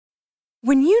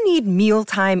When you need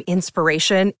mealtime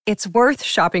inspiration, it's worth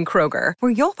shopping Kroger,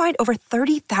 where you'll find over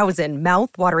 30,000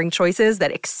 mouth-watering choices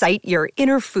that excite your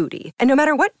inner foodie. And no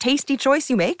matter what tasty choice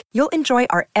you make, you'll enjoy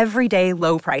our everyday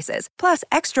low prices, plus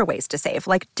extra ways to save,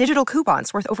 like digital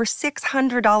coupons worth over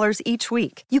 $600 each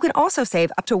week. You can also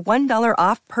save up to $1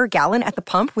 off per gallon at the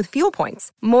pump with fuel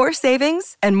points. More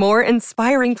savings and more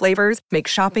inspiring flavors make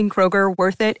shopping Kroger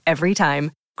worth it every time.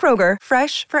 Kroger,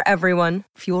 fresh for everyone.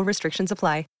 Fuel restrictions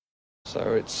apply.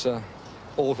 So it's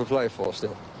all for play for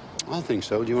still. I think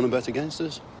so. Do you want to bet against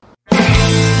us?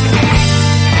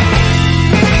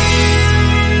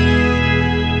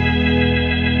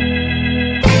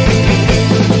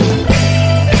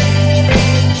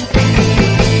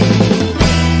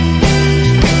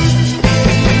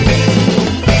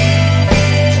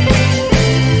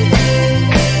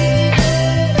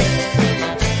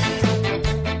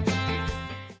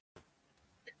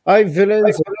 Hi,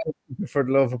 villains. For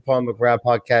the Love of Paul McGrath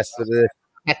podcast, so the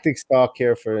tactics talk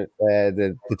here for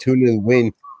the 2-0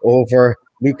 win over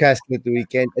Newcastle at the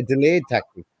weekend. A delayed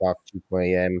tactics talk to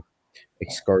my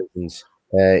excursions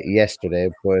yesterday,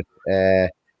 but I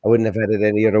wouldn't have had it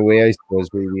any other way, I suppose,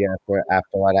 really, after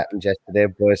what happened yesterday.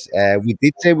 But we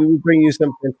did say we would bring you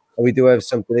something, and we do have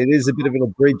something. It is a bit of an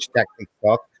abridged tactics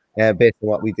talk based on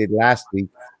what we did last week,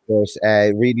 but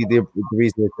really the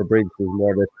reason it's abridged is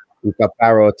more that we've got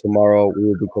Barrow tomorrow. We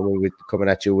will be coming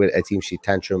at you with a team sheet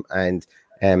tantrum and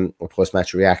a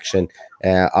post-match reaction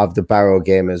of the Barrow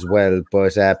game as well.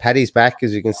 But Paddy's back,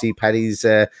 as you can see. Paddy's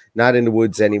not in the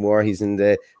woods anymore. He's in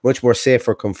the much more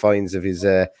safer confines of his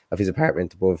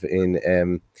apartment above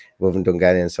in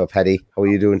Dungannon. So, Paddy, how are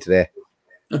you doing today?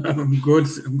 I'm good.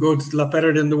 A lot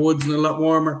better than the woods and a lot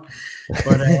warmer.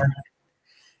 But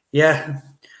yeah.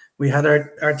 We had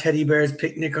our teddy bears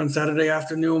picnic on Saturday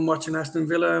afternoon watching Aston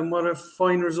Villa, and what a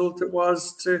fine result it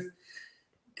was to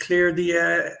clear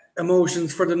the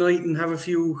emotions for the night and have a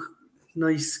few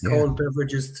nice cold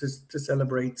beverages to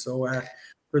celebrate. So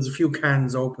there's a few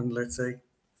cans opened, let's say.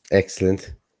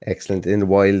 Excellent. In the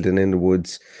wild and in the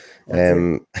woods.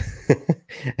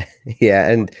 Yeah,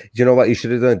 and you know what? You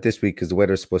should have done it this week because the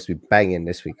weather's supposed to be banging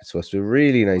this week. It's supposed to be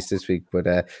really nice this week, but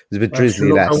it was a bit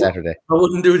drizzly last Saturday. I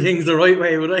wouldn't do things the right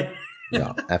way, would I?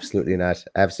 No, absolutely not.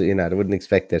 Absolutely not. I wouldn't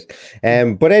expect it.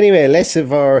 But anyway, less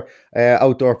of our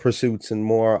outdoor pursuits and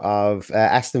more of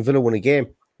Aston Villa won a game.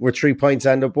 We're 3 points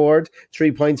on the board,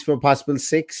 3 points from a possible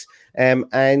 6.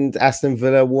 And Aston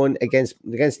Villa won against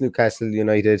Newcastle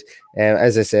United,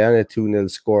 as I say, on a 2-0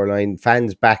 scoreline.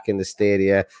 Fans back in the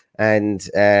stadia, and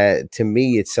to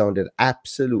me, it sounded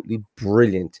absolutely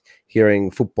brilliant hearing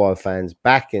football fans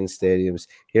back in stadiums,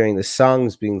 hearing the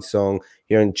songs being sung,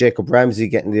 hearing Jacob Ramsey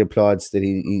getting the applause that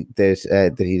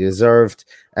he deserved,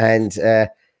 and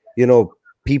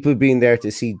people being there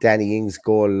to see Danny Ings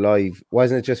goal live.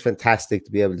 Wasn't it just fantastic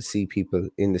to be able to see people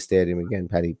in the stadium again,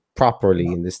 Paddy, properly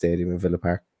in the stadium in Villa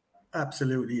Park?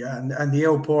 Absolutely, yeah. And the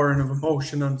outpouring of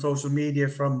emotion on social media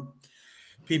from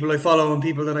people I follow and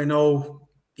people that I know,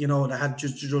 that had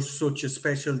just such a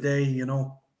special day,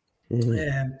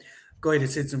 Mm-hmm. Guy that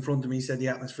sits in front of me said the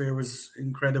atmosphere was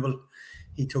incredible.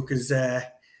 He took his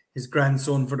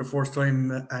grandson for the first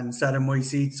time and sat in my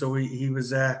seat, so he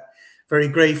was very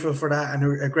grateful for that,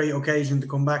 and a great occasion to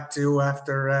come back to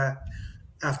after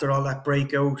all that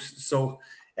breakout. So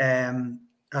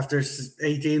after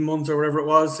 18 months or whatever it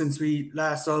was since we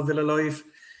last saw Villa live,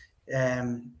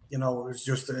 it was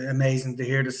just amazing to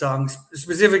hear the songs,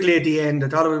 specifically at the end. I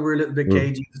thought we were a little bit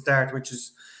cagey at the start,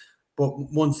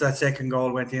 but once that second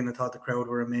goal went in, I thought the crowd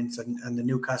were immense, and the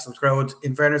Newcastle crowd,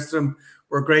 in fairness to them,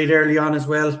 were great early on as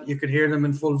well. You could hear them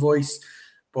in full voice,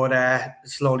 but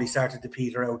slowly started to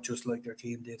peter out just like their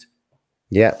team did.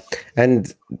 Yeah,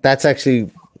 and that's actually,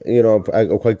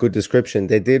 a quite good description.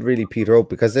 They did really peter out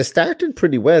because they started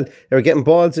pretty well. They were getting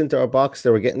balls into our box.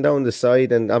 They were getting down the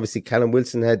side, and obviously Callum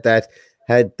Wilson had that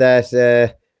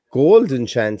golden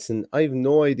chance, and I have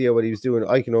no idea what he was doing.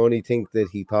 I can only think that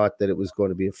he thought that it was going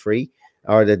to be a free,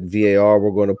 or that VAR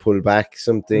were going to pull back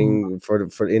something for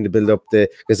in the build up,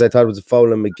 because I thought it was a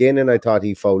foul on McGinn, and I thought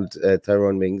he fouled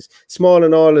Tyrone Mings. Small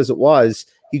and all as it was,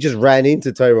 he just ran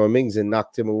into Tyrone Mings and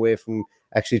knocked him away from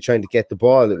actually trying to get the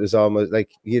ball. It was almost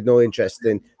like he had no interest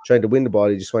in trying to win the ball.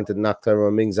 He just wanted to knock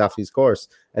Tyrone Mings off his course,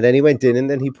 and then he went in, and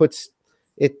then he puts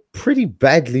it pretty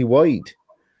badly wide.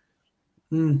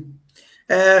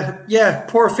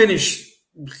 Poor finish.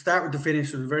 Start with the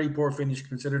finish. It was a very poor finish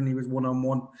considering he was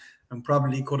 1-on-1 and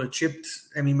probably could have chipped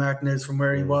Emi Martinez from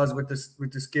where he was with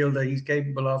the skill that he's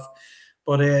capable of.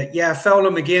 But foul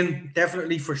him again,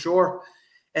 definitely for sure.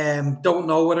 Don't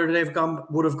know whether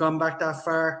would have gone back that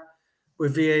far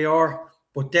with VAR.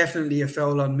 but definitely a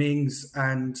foul on Mings.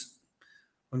 And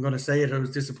I'm going to say it, I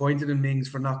was disappointed in Mings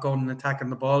for not going and attacking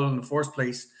the ball in the first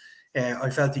place. I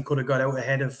felt he could have got out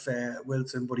ahead of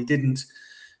Wilson, but he didn't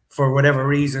for whatever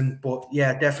reason. But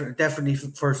yeah, definitely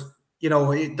for,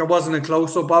 there wasn't a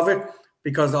close-up of it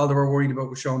because all they were worried about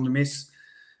was showing the miss.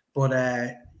 But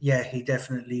yeah, he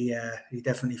definitely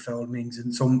fouled Mings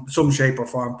in some shape or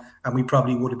form, and we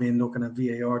probably would have been looking at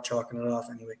VAR chalking it off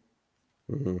anyway.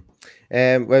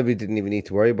 Mm-hmm. Well, we didn't even need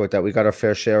to worry about that. We got our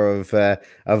fair share of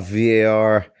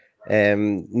VAR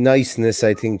niceness,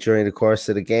 I think, during the course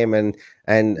of the game, and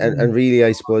really,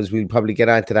 I suppose we'll probably get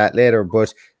onto that later.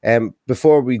 But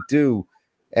before we do,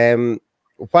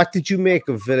 what did you make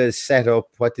of Villa's setup?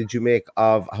 What did you make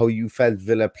of how you felt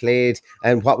Villa played,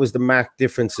 and what was the marked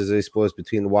differences, I suppose,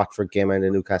 between the Watford game and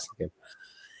the Newcastle game?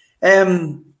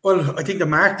 Well, I think the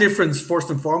marked difference, first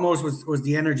and foremost, was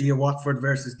the energy of Watford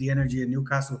versus the energy of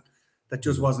Newcastle. That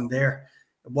just wasn't there.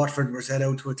 Watford were set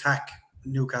out to attack.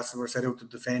 Newcastle were set out to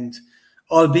defend.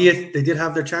 Albeit they did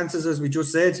have their chances, as we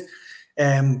just said.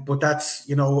 But that's,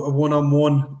 a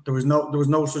one-on-one. There was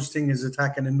no such thing as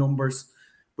attacking in numbers,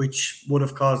 which would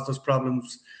have caused us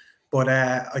problems. But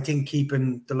I think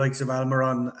keeping the likes of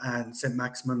Almiron and St.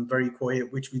 Maximin very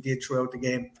quiet, which we did throughout the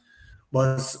game,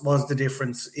 was the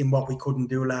difference in what we couldn't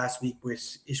do last week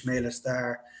with Ismail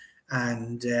Astar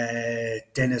and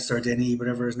Denis,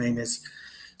 whatever his name is.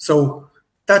 So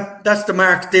that's the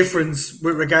marked difference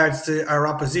with regards to our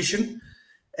opposition.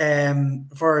 For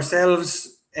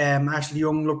ourselves, Ashley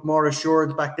Young looked more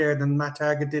assured back there than Matt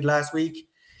Targett did last week.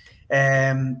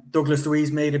 Douglas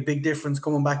Luiz made a big difference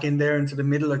coming back in there into the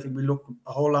middle. I think we looked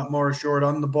a whole lot more assured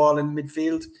on the ball in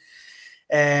midfield.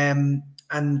 And,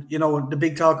 the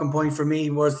big talking point for me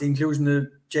was the inclusion of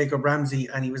Jacob Ramsey,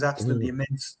 and he was absolutely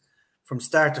immense. From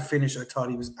start to finish, I thought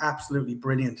he was absolutely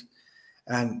brilliant.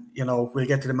 And, we'll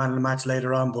get to the man of the match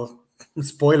later on, but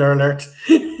spoiler alert.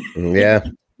 Yeah.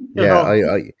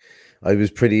 I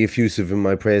was pretty effusive in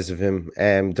my praise of him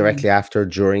directly after,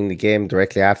 during the game,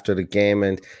 directly after the game.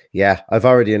 And yeah, I've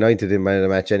already anointed him man of the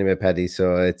match anyway, Paddy.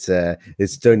 So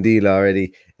it's done deal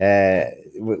already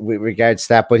with regards to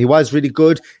that. But he was really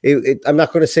good. I'm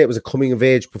not going to say it was a coming of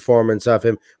age performance of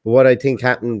him, but what I think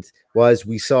happened was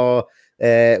we saw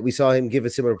him give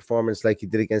a similar performance like he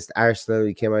did against Arsenal.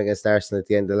 He came out against Arsenal at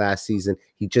the end of last season.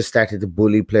 He just started to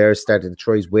bully players, started to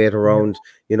throw his weight around,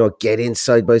 get in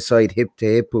side by side, hip to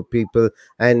hip with people.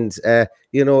 And,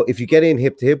 if you get in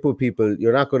hip to hip with people,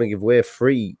 you're not going to give away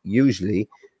free usually.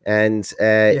 And,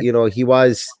 he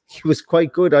was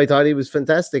quite good. I thought he was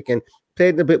fantastic and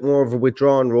played in a bit more of a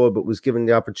withdrawn role, but was given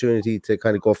the opportunity to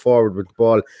kind of go forward with the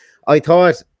ball. I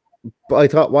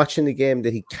thought watching the game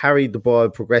that he carried the ball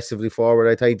progressively forward.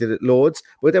 I thought he did it loads.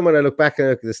 But then when I look back and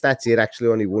look at the stats, he had actually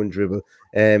only one dribble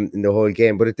in the whole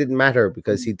game. But it didn't matter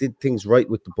because he did things right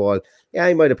with the ball. Yeah,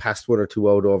 he might have passed one or two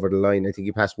out over the line. I think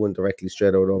he passed one directly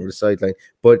straight out over the sideline.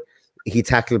 But he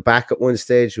tackled back at one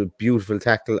stage with beautiful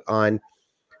tackle on,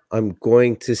 I'm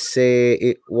going to say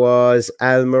it was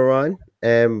Almiron.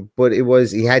 But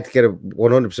he had to get it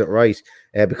 100% right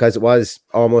because it was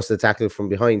almost a tackle from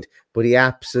behind, but he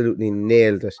absolutely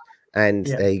nailed it. And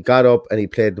he got up and he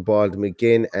played the ball to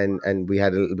McGinn, and we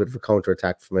had a little bit of a counter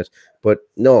attack from it. But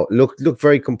no, looked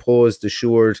very composed,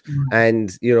 assured,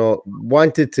 and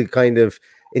wanted to kind of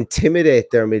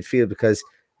intimidate their midfield because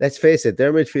let's face it,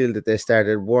 their midfield that they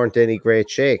started weren't any great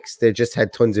shakes. They just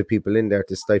had tons of people in there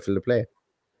to stifle the play.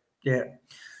 Yeah.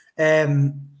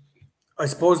 I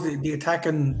suppose the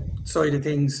attacking side of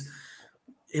things,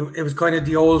 it was kind of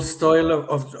the old style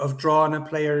of drawing a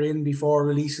player in before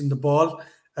releasing the ball,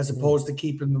 as opposed to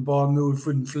keeping the ball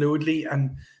moving fluidly.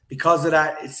 And because of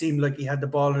that, it seemed like he had the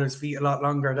ball at his feet a lot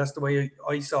longer. That's the way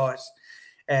I saw it.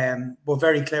 But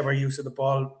very clever use of the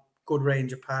ball, good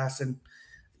range of passing.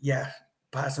 Yeah,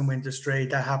 passing went astray.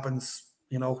 That happens.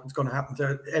 It's going to happen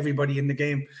to everybody in the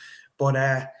game.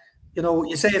 But,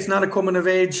 you say it's not a coming of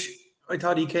age. I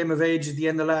thought he came of age at the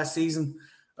end of last season.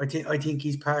 I think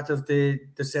he's part of the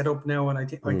setup now, and I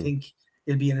think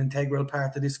he'll be an integral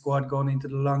part of this squad going into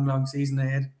the long season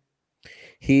ahead.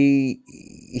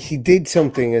 He did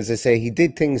something, as I say, he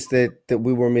did things that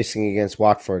we were missing against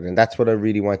Watford, and that's what I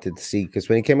really wanted to see, because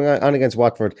when he came on against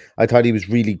Watford, I thought he was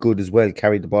really good as well,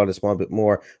 carried the ball a small bit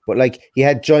more, but like he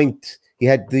had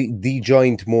the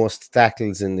joint most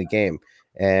tackles in the game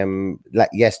like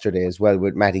yesterday as well,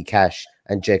 with Matty Cash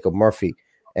and Jacob Murphy.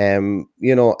 And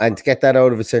to get that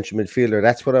out of a central midfielder,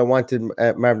 that's what I wanted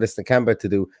Marvelous Nakamba to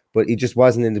do, but he just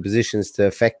wasn't in the positions to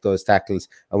affect those tackles.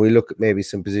 And we look at maybe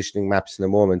some positioning maps in a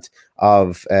moment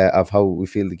of how we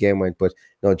feel the game went. But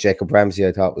no, Jacob Ramsey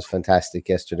I thought was fantastic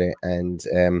yesterday, and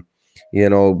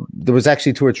there was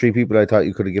actually 2 or 3 people I thought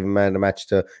you could have given man of the match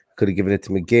to. Could have given it to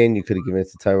McGinn, you could have given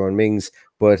it to Tyrone Mings,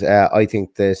 but I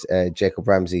think that Jacob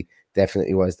Ramsey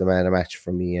definitely was the man of the match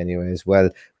for me anyway as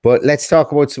well. But let's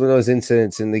talk about some of those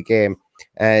incidents in the game.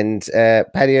 And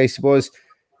Paddy, I suppose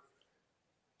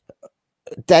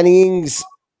Danny Ings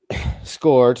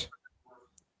scored.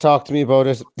 Talk to me about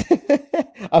it.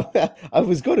 I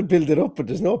was going to build it up, but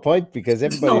there's no point because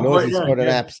everybody knows he scored an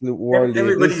absolute worldie.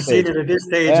 Everybody's seen it at this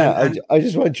stage. Yeah, I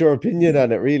just want your opinion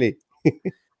on it, really.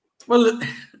 Well,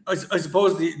 I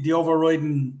suppose the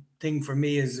overriding thing for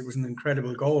me is it was an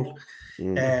incredible goal.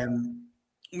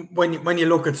 When you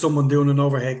look at someone doing an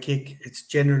overhead kick, it's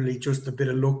generally just a bit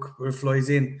of luck where it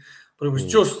flies in. But it was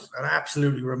just an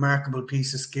absolutely remarkable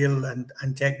piece of skill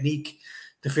and technique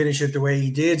to finish it the way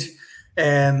he did.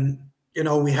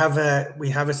 We have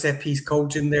a set piece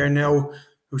coach in there now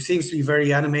who seems to be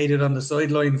very animated on the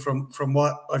sideline from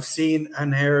what I've seen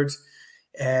and heard.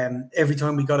 Every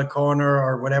time we got a corner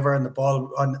or whatever, and the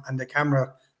ball and the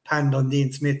camera panned on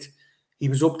Dean Smith, he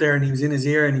was up there and he was in his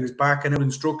ear and he was barking out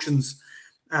instructions.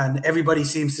 And everybody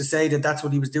seems to say that that's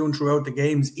what he was doing throughout the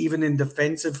games, even in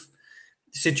defensive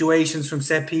situations from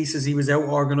set pieces. He was out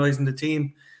organising the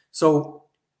team. So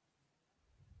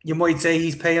you might say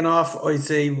he's paying off. I'd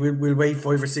say we'll wait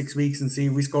 5 or 6 weeks and see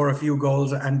if we score a few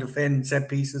goals and defend set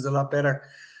pieces a lot better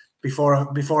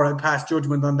before I pass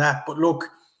judgment on that. But look,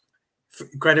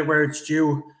 credit where it's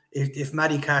due. If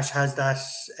Matty Cash has that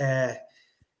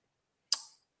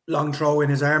long throw in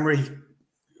his armory,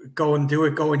 go and do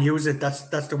it, go and use it.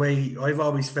 That's the way I've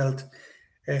always felt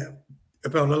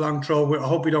about a long throw. I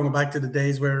hope we don't go back to the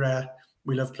days where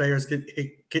we'll have players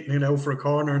kicking it out for a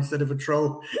corner instead of a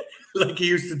throw, like he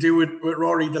used to do with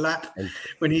Rory Delap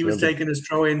when he was taking his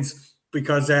throw-ins,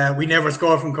 because we never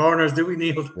score from corners, do we,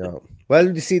 Neil? No.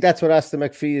 Well, you see, that's what Aston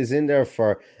McPhee is in there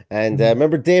for. And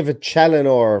remember David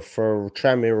Challinor for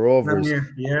Tranmere Rovers?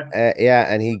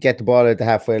 And he'd get the ball at the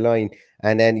halfway line,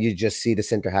 and then you just see the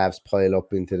centre halves pile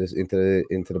up into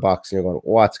the box, and you're going,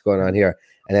 what's going on here?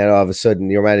 And then all of a sudden,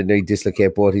 your man didn't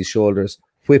dislocate both his shoulders,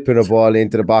 whipping a ball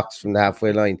into the box from the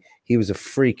halfway line. He was a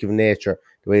freak of nature,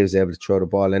 the way he was able to throw the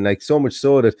ball. And so much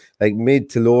so that mid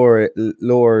to lower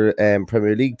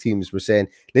Premier League teams were saying,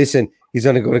 listen, he's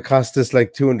only going to cost us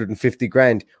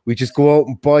 $250,000. We just go out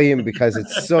and buy him because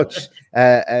it's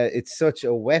such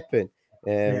a weapon.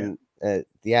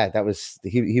 That was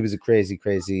he was a crazy.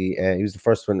 He was the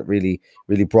first one that really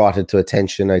brought it to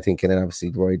attention, I think, and then obviously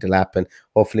Rory Delap, and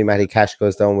hopefully Matty Cash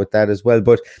goes down with that as well.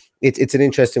 But it's an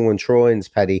interesting one. Throw-ins,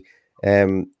 Paddy.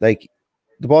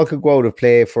 The ball could go out of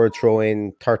play for a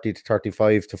throw-in 30 to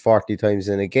 35 to 40 times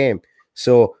in a game.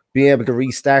 So being able to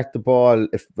restart the ball,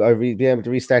 being able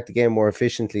to restart the game more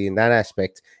efficiently in that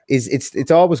aspect it's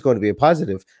always going to be a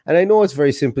positive. And I know it's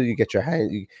very simple. You get your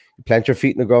hand, you plant your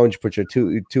feet in the ground, you put your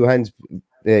two hands,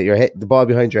 your head, the ball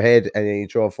behind your head, and then you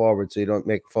throw forward so you don't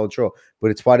make a foul throw.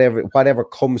 But it's whatever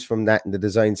comes from that in the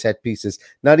design set pieces,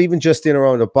 not even just in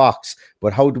around a box,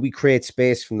 but how do we create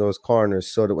space from those corners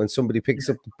so that when somebody picks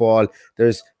up the ball,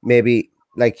 there's maybe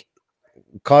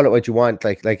call it what you want,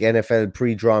 like NFL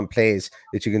pre-drawn plays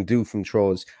that you can do from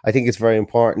throws. I think it's very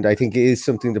important. I think it is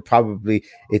something that probably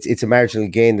it's a marginal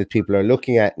gain that people are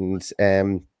looking at. And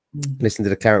listen to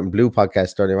the Claret and Blue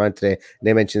podcast earlier on today.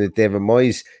 They mentioned that David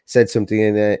Moyes said something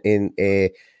in a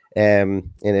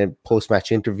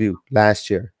post-match interview last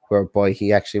year, whereby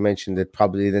he actually mentioned that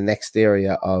probably the next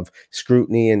area of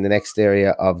scrutiny and the next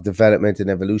area of development and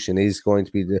evolution is going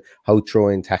to be how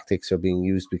throw-in tactics are being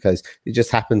used, because it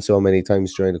just happens so many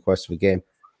times during the course of a game.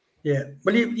 Yeah,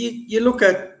 well, you look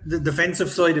at the defensive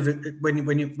side of it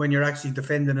when you're actually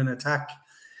defending an attack.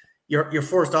 Your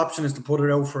first option is to put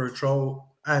it out for a throw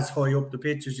as high up the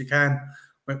pitch as you can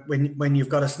when you've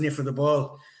got a sniff of the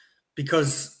ball,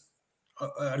 because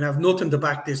and I have nothing to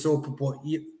back this up, but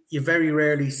you very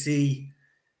rarely see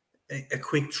a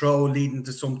quick throw leading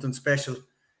to something special.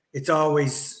 It's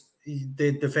always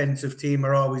the defensive team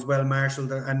are always well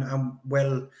marshaled and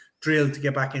well drilled to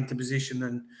get back into position,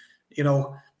 and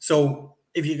so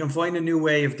if you can find a new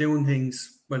way of doing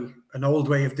things, well, an old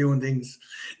way of doing things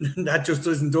that just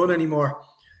isn't done anymore.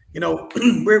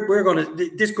 We're gonna.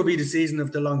 This could be the season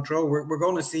of the long throw. We're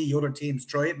going to see other teams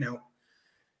try it now.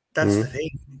 That's the thing,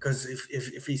 because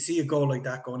if you see a goal like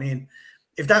that going in,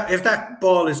 if that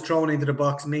ball is thrown into the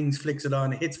box, Mings flicks it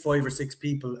on, it hits 5 or 6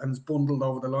 people, and it's bundled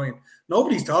over the line.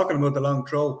 Nobody's talking about the long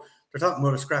throw. They're talking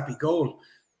about a scrappy goal.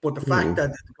 But the fact that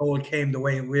the goal came the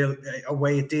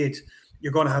way it did,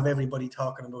 you're going to have everybody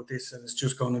talking about this, and it's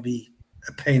just going to be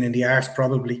a pain in the arse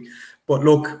probably. But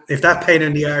look, if that pain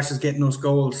in the arse is getting us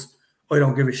goals, I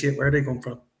don't give a shit where they come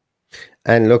from.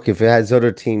 And look, if it has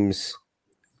other teams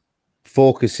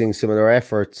focusing some of their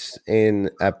efforts in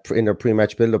their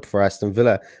pre-match build-up for Aston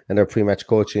Villa and their pre-match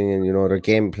coaching and their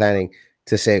game planning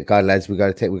to say, God, lads, we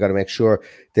got to make sure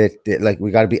that like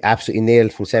we got to be absolutely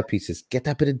nailed from set pieces. Get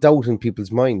that bit of doubt in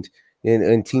people's mind,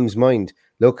 in teams' mind.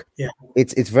 Look,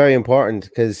 it's very important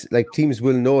because like teams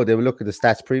will know, they will look at the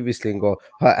stats previously and go,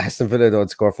 Aston Villa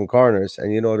don't score from corners,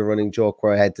 and the running joke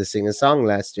where I had to sing a song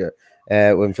last year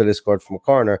when Villa scored from a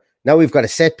corner. Now we've got a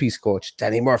set piece coach.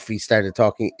 Danny Murphy started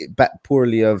talking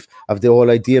poorly of the whole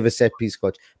idea of a set piece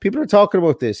coach. People are talking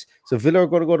about this. So Villa are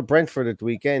going to go to Brentford at the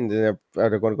weekend, and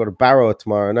they're going to go to Barrow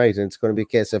tomorrow night, and it's going to be a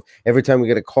case of every time we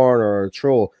get a corner or a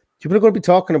throw, people are going to be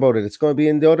talking about it. It's going to be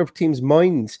in the other team's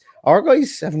minds. Our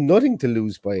guys have nothing to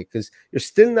lose by it because you're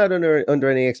still not under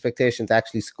any expectation to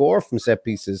actually score from set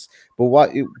pieces. But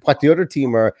what the other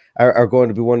team are going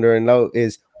to be wondering now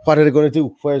is, what are they going to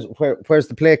do? Where's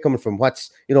the play coming from?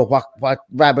 What's what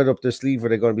rabbit up their sleeve are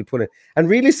they going to be putting? And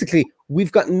realistically,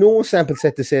 we've got no sample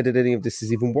set to say that any of this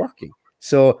is even working.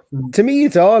 So to me,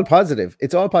 it's all positive.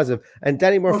 It's all positive. And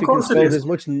Danny Murphy can spout as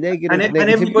much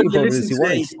negativity about it as he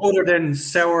wants. Other than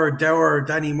sour, dour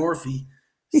Danny Murphy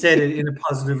said it in a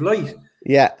positive light.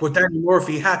 Yeah. But Danny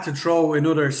Murphy had to throw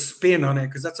another spin on it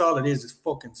because that's all it is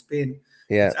fucking spin.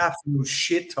 Yeah. It's absolute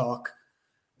shit talk.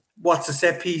 What's a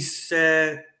set piece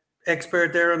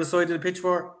expert there on the side of the pitch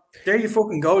for? There you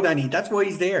fucking go, Danny. That's why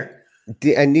he's there.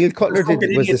 And Neil Cutler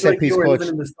was the set piece coach.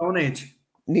 In the Stone Age.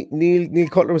 Neil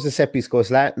Cutler was the set piece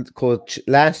coach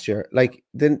last year. Like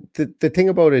the thing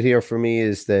about it here for me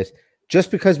is that just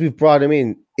because we've brought him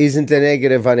in isn't a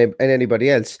negative on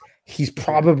anybody else. He's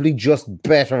probably just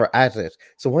better at it.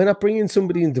 So why not bring in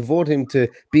somebody and devote him to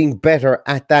being better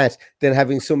at that than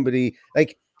having somebody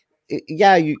like,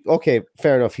 okay,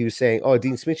 fair enough. He was saying,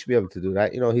 Dean Smith should be able to do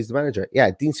that. He's the manager. Yeah,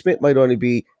 Dean Smith might only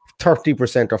be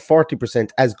 30% or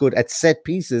 40% as good at set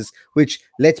pieces, which,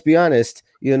 let's be honest,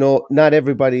 not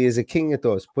everybody is a king at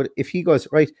those. But if he goes,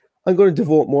 right, I'm going to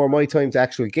devote more of my time to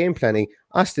actual game planning.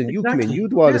 Austin, you come in, you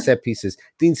do all the set pieces.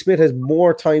 Dean Smith has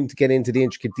more time to get into the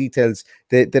intricate details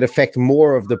that affect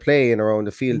more of the play and around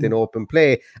the field in open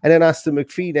play. And then Austin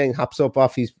McPhee then hops up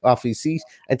off his seat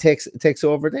and takes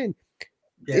over then.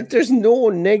 Yeah. There's no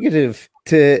negative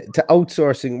to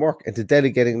outsourcing work and to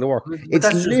delegating the work.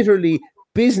 It's literally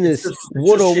business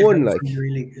 101. Like,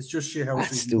 really, it's just shit house.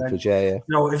 That's stupid, yeah.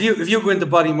 No, if you go into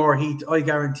Bodymore Heat, I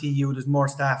guarantee you there's more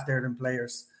staff there than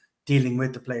players dealing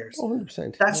with the players.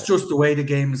 100%. That's just the way the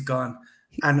game has gone.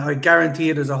 And I guarantee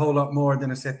you there's a whole lot more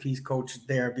than a set piece coach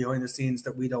there behind the scenes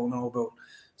that we don't know about.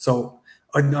 So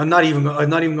I'm not even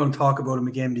going to talk about him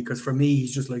again, because for me,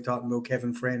 he's just like talking about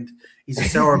Kevin Friend. He's a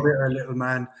sour, bitter little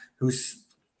man whose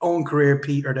own career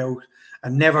petered out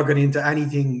and never got into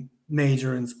anything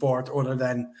major in sport other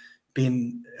than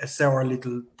being a sour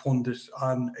little pundit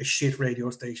on a shit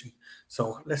radio station.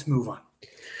 So let's move on.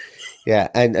 Yeah,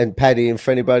 and Paddy, and for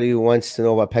anybody who wants to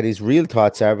know what Paddy's real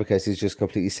thoughts are, because he's just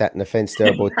completely sat in the fence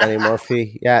there about Danny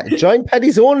Murphy, join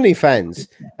Paddy's OnlyFans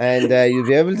and you'll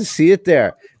be able to see it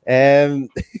there. And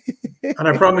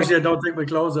I promise you, I don't take my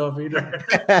clothes off either.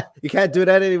 You can't do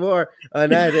that anymore on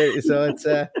that. So it's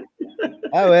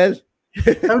well.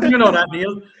 How do you know that,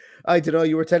 Neil? I don't know.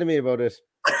 You were telling me about it.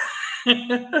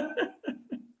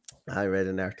 I read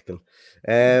an article.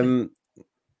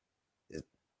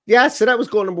 Yeah, so that was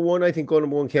goal number one. I think goal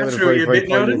number one came at a very, very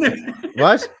point.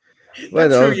 What?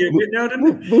 Well,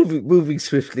 moving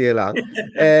swiftly along.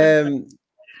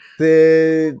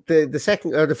 The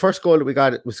second or the first goal that we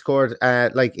got was scored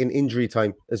like in injury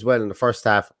time as well in the first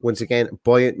half. Once again,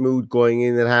 buoyant mood going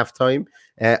in at halftime.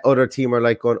 Other team are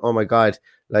like going, oh my God,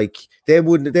 like they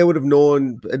would have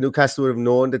known, Newcastle would have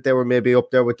known that they were maybe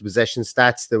up there with the possession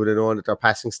stats. They would have known that their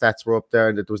passing stats were up there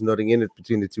and that there was nothing in it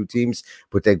between the two teams,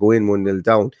 but they go in 1-0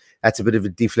 down. That's a bit of a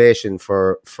deflation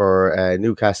for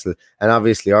Newcastle, and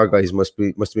obviously our guys must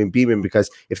have been beaming, because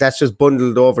if that's just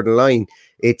bundled over the line,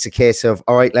 it's a case of,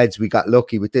 all right, lads, we got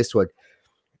lucky with this one.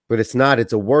 But it's not,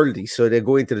 it's a worldie. So they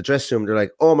go into the dressing room, they're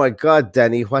like, oh my God,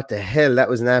 Danny, what the hell? That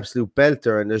was an absolute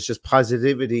belter. And there's just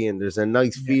positivity and there's a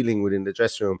nice feeling within the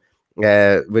dressing room,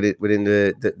 within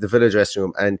the Villa dressing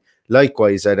room. And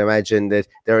likewise, I'd imagine that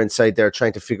they're inside there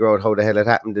trying to figure out how the hell it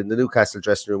happened in the Newcastle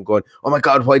dressing room, going, oh my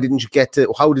God, how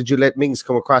did you let Mings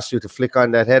come across you to flick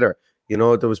on that header? There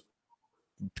was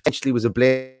potentially was a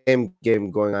blame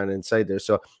game going on inside there.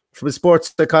 So from a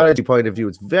sports psychology point of view,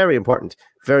 it's very important,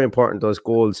 those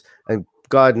goals. And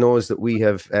God knows that we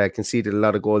have conceded a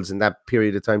lot of goals in that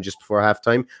period of time just before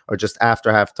halftime or just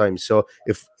after halftime. So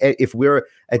if we're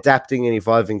adapting and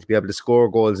evolving to be able to score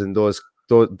goals in those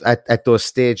at those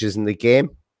stages in the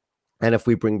game, and if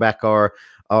we bring back our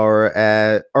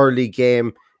our early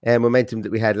game momentum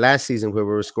that we had last season, where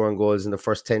we were scoring goals in the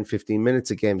first 10, 15 minutes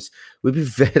of games. We'd be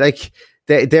very, like,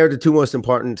 they're the two most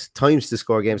important times to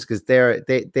score games, because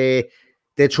they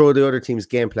throw the other team's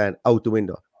game plan out the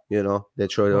window. You know, they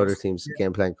throw the other team's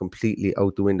game plan completely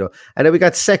out the window. And then we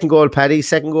got second goal, Paddy.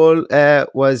 Second goal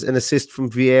was an assist from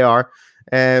VAR.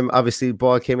 Obviously, the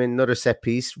ball came in, another set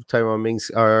piece. Tyrone Mings,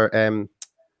 or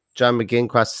John McGinn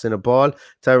crosses in a ball.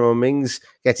 Tyrone Mings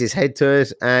gets his head to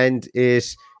it, and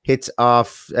it hits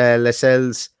off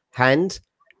Lascelles' hand.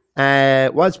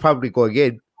 Was probably going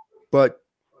in, but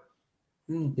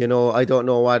you know, I don't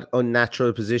know what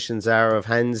unnatural positions are of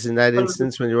hands in that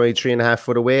instance when you're only 3.5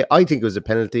 foot away. I think it was a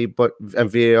penalty, but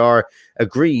VAR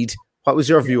agreed. What was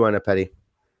your view on it, Paddy?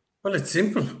 Well, it's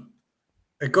simple.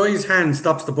 A guy's hand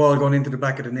stops the ball going into the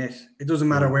back of the net. It doesn't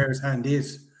matter where his hand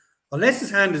is. Unless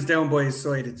his hand is down by his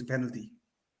side, it's a penalty.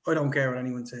 I don't care what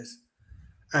anyone says.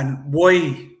 And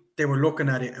why they were looking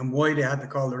at it and why they had to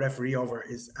call the referee over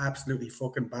is absolutely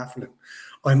fucking baffling.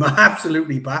 I'm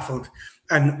absolutely baffled.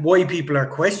 And why people are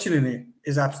questioning it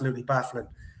is absolutely baffling.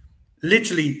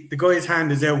 Literally, the guy's hand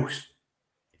is out.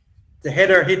 The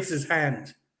header hits his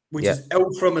hand, which is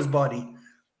out from his body.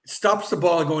 It stops the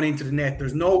ball going into the net.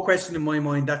 There's no question in my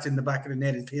mind that's in the back of the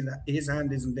net. His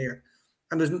hand isn't there.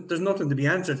 And there's nothing to be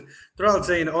answered. They're all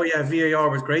saying, oh, yeah, VAR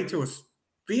was great to us.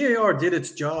 VAR did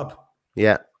its job.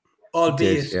 Yeah.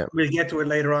 Albeit, we'll get to it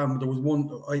later on. There was one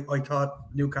I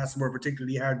thought Newcastle were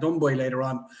particularly hard done by later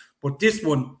on. But this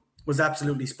one was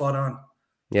absolutely spot on.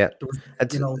 Yeah. There was,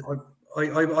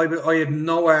 I had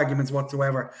no arguments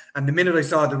whatsoever. And the minute I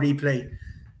saw the replay,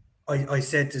 I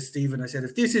said to Stephen, I said,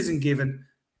 if this isn't given,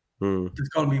 there's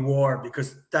going to be war,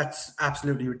 because that's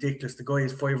absolutely ridiculous. The guy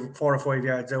is 4 or 5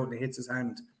 yards out and he hits his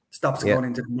hand, stops it going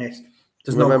into the net.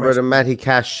 Remember the Matty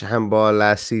Cash handball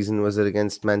last season? Was it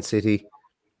against Man City?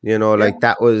 You know, like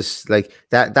that was like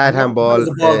that handball. That was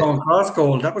a ball going cross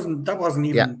goal. That wasn't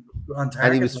even on target.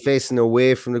 And he was facing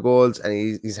away from the goals,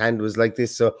 and his hand was like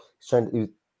this. So he's trying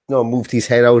to, moved his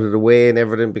head out of the way and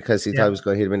everything, because he thought he was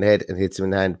going to hit him in the head, and hits him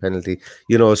in the hand, penalty.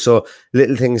 You know, so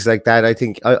little things like that. I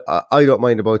think I don't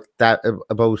mind about that,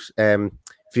 about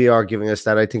VAR giving us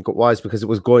that. I think it was because it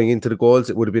was going into the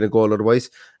goals. It would have been a goal otherwise.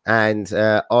 And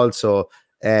also,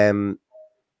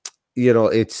 you know,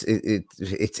 it's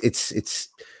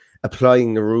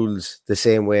applying the rules the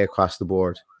same way across the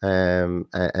board. And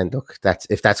look,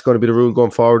 if that's going to be the rule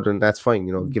going forward, then that's fine.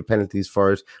 You know, give penalties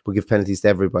for it, but give penalties to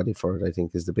everybody for it, I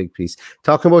think, is the big piece.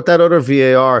 Talking about that other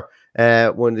VAR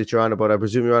one that you're on about, I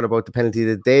presume you're on about the penalty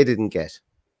that they didn't get.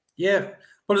 Yeah.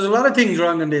 Well, there's a lot of things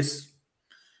wrong in this.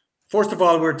 First of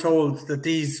all, we're told that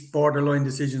these borderline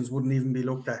decisions wouldn't even be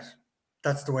looked at.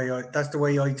 That's the way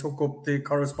I took up the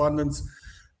correspondence.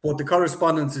 But the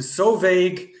correspondence is so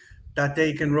vague that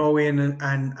they can row in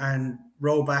and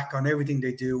row back on everything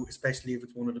they do, especially if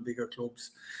it's one of the bigger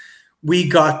clubs. We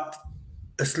got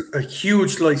a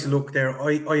huge slice of luck there.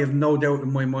 I have no doubt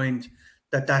in my mind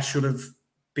that should have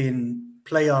been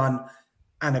play on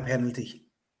and a penalty.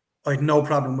 I had no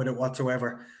problem with it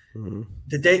whatsoever. Mm-hmm.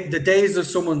 The days of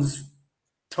someone's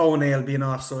toenail being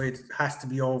offside has to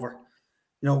be over.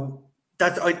 You know,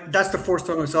 that's the first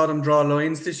time I saw them draw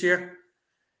lines this year.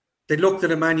 They looked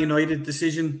at a Man United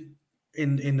decision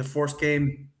in the first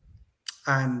game,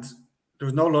 and there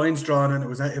was no lines drawn, and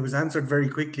it was answered very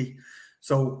quickly.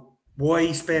 So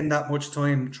why spend that much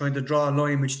time trying to draw a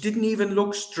line which didn't even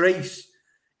look straight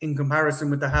in comparison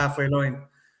with the halfway line?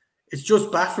 It's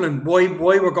just baffling why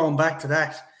we're going back to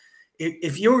that.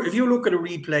 If you look at a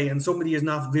replay and somebody is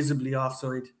not visibly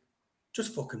offside,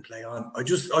 just fucking play on. I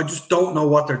just don't know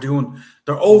what they're doing.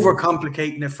 They're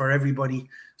overcomplicating it for everybody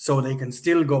so they can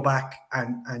still go back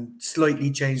and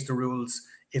slightly change the rules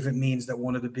if it means that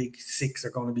one of the big six are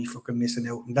going to be fucking missing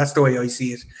out. And that's the way I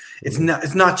see it. It's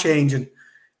not changing.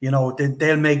 You know,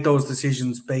 they'll make those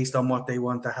decisions based on what they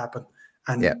want to happen.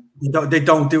 And they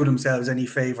don't do themselves any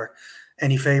favors.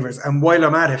 And while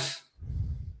I'm at it,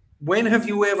 when have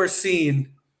you ever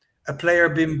seen a player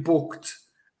been booked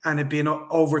and it being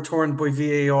overturned by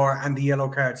VAR and the yellow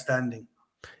card standing?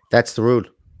 That's the rule.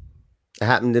 It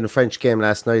happened in a French game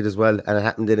last night as well, and it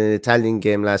happened in an Italian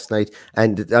game last night.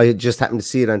 And I just happened to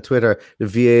see it on Twitter.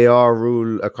 The VAR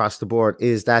rule across the board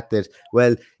is that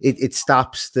well, it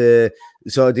stops the.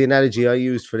 So the analogy I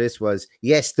used for this was,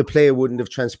 yes, the play wouldn't have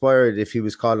transpired if he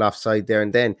was called offside there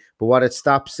and then. But what it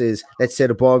stops is, let's say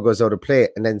the ball goes out of play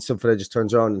and then somebody just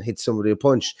turns around and hits somebody a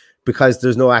punch because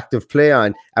there's no active play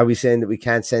on. Are we saying that we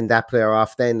can't send that player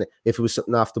off then if it was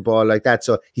something off the ball like that?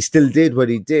 So he still did what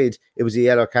he did. It was a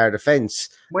yellow card offence.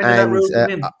 When did that rule come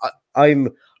in? I'm,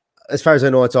 as far as I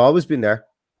know, it's always been there.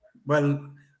 Well,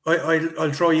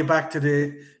 I'll throw you back to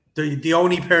the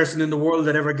only person in the world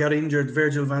that ever got injured,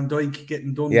 Virgil van Dijk,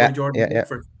 getting done by Jordan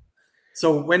Pickford.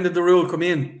 So when did the rule come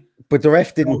in? But the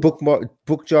ref didn't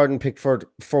book Jordan Pickford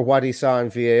for what he saw in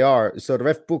VAR. So the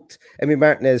ref booked Emi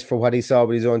Martinez for what he saw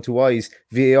with his own two eyes.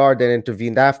 VAR then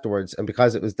intervened afterwards, and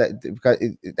because it was that,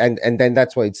 and then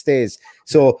that's why it stays.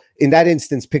 So in that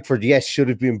instance, Pickford, yes, should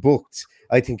have been booked.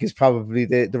 I think is probably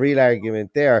the real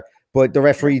argument there. But the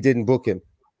referee didn't book him.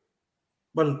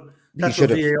 Well, that's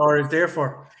what VAR is there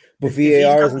for. But if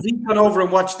he's gone over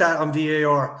and watched that on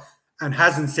VAR and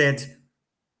hasn't said,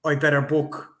 I better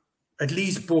at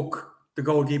least book the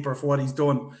goalkeeper for what he's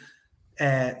done,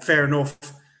 fair enough.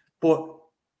 But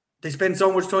they spend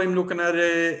so much time looking at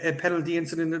a penalty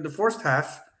incident in the first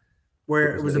half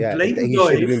where it was a blatant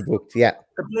dive. Should have been booked, a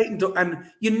blatant and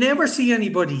you never see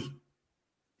anybody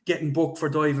getting booked for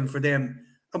diving for them.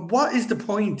 And what is the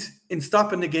point in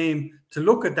stopping the game to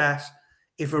look at that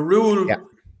if a rule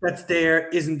that's there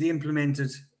isn't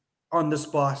implemented on the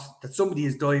spot, that somebody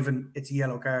is diving, it's a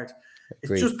yellow card.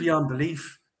 It's just beyond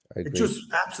belief. It just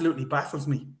absolutely baffles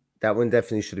me. That one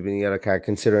definitely should have been a yellow card,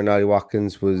 considering Ollie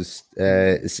Watkins was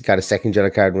got a second yellow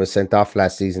card and was sent off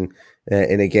last season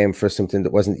in a game for something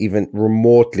that wasn't even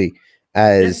remotely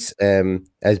as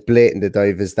blatant a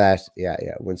dive as that.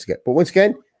 Once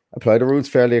again, apply the rules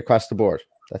fairly across the board.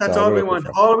 That's all we want.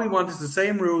 All we want is the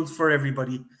same rules for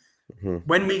everybody. Mm-hmm.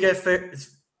 When we get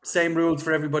same rules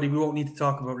for everybody, we won't need to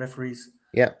talk about referees.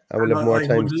 Yeah, I will have more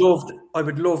time. I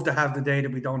would love to have the day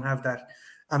that we don't have that.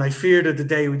 And I fear that the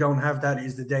day we don't have that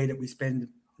is the day that we spend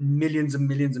millions and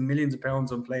millions and millions of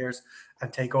pounds on players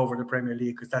and take over the Premier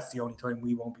League, because that's the only time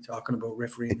we won't be talking about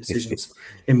refereeing decisions,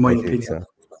 in my opinion.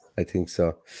 I think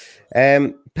so.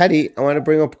 Paddy, I want to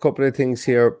bring up a couple of things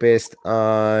here based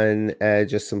on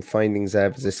just some findings.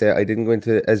 As I say, I didn't go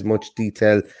into as much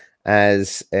detail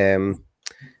as I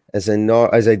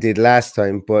did last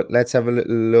time, but let's have a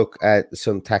little look at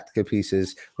some tactical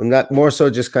pieces. I'm not more so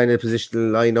just kind of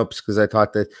positional lineups, because I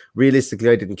thought that realistically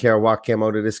I didn't care what came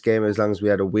out of this game as long as we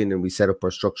had a win and we set up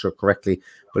our structure correctly.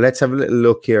 But let's have a little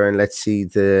look here and let's see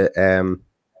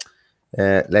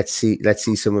let's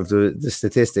see some of the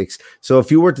statistics. So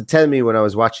if you were to tell me when I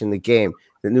was watching the game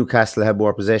that Newcastle had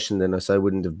more possession than us, I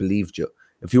wouldn't have believed you.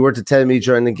 If you were to tell me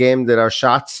during the game that our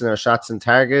shots on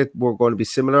target were going to be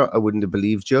similar, I wouldn't have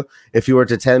believed you. If you were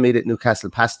to tell me that Newcastle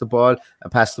passed the ball,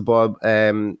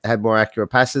 had more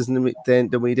accurate passes than we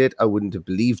did, I wouldn't have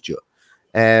believed you.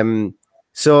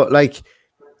 So like,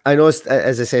 I know, as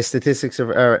I say, statistics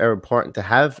are important to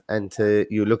have, and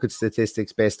you look at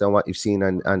statistics based on what you've seen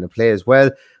on the play as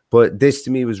well. But this to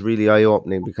me was really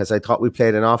eye-opening, because I thought we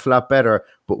played an awful lot better,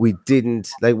 but we didn't.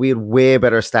 Like, we had way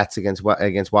better stats against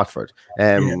Watford,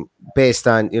 based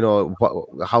on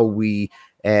how we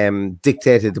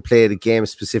dictated the play of the game,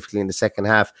 specifically in the second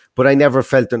half. But I never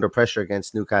felt under pressure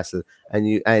against Newcastle,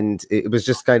 and it was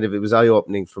just it was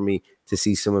eye-opening for me to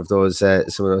see some of those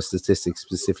statistics,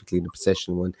 specifically the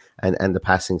possession one and the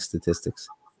passing statistics.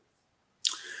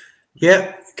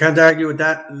 Yeah, can't argue with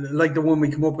that. Like the one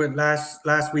we come up with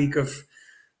last week of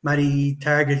Matty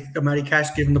Cash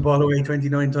giving the ball away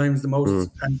 29 times, the most.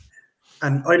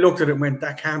 And I looked at it and went,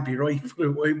 that can't be right.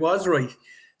 It was right.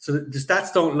 So the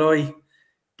stats don't lie.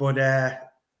 But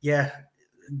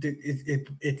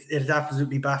it's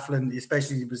absolutely baffling,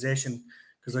 especially the possession,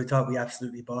 because I thought we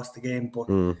absolutely bossed the game. But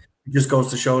it just goes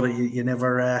to show that you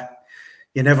never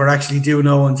actually do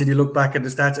know until you look back at the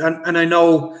stats. And I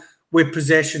know with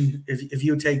possession, if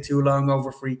you take too long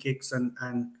over free kicks and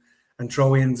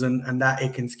throw-ins and that,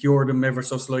 it can skewer them ever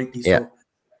so slightly. So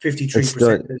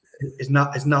 53% is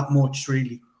not much,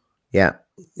 really. Yeah,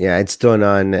 it's done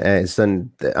on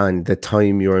the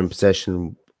time you're in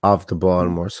possession of the ball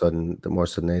more so than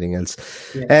anything else.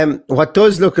 Yeah. What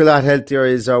does look a lot healthier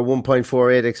is our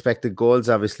 1.48 expected goals.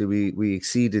 Obviously, we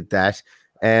exceeded that.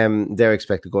 Their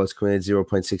expected goals come in at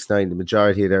 0.69. The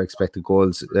majority of their expected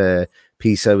goals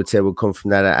piece, I would say, would come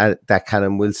from that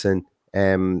Callum Wilson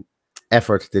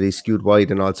effort that he skewed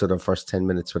wide, and also the first 10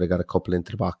 minutes where they got a couple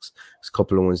into the box. There's a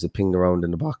couple of ones that pinged around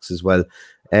in the box as well.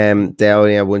 They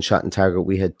only had one shot on target.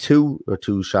 We had two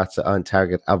shots on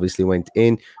target, obviously went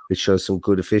in, which shows some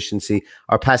good efficiency.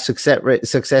 Our pass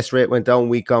success rate went down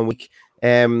week on week.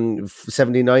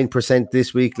 79%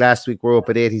 this week. Last week we're up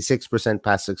at 86%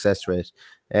 pass success rate.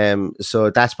 So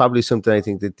that's probably something I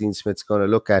think that Dean Smith's going to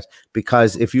look at,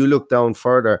 because if you look down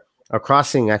further, our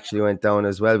crossing actually went down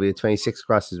as well. We had 26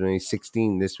 crosses, we had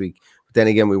 16 this week. But then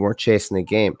again, we weren't chasing a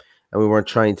game, and we were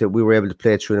able to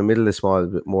play through the middle a small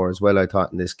bit more as well, I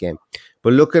thought, in this game.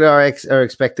 But look at our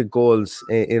expected goals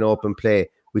in open play.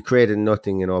 We created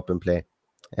nothing in open play.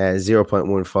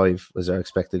 0.15 was our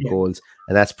expected goals,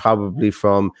 and that's probably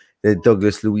from the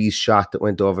Douglas Luiz shot that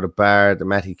went over the bar, the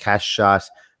Matty Cash shot,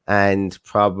 and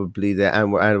probably the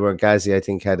Anwar Ghazi, I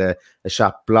think, had a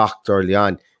shot blocked early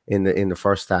on in the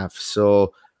first half.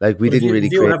 So like we didn't really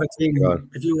create. Have a team,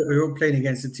 if you were playing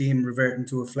against a team reverting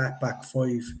to a flat back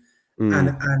five and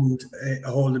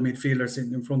a holding midfielder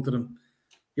sitting in front of them,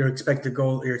 your expected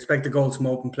goals from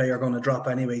open play are going to drop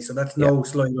anyway. So that's no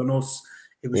slight on us.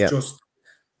 It was just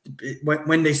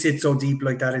when they sit so deep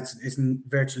like that, it's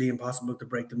virtually impossible to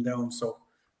break them down. So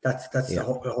that's the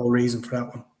whole reason for that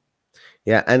one.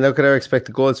 Yeah, and look at our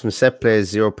expected goals from set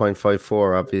plays,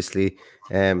 0.54, obviously.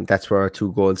 That's where our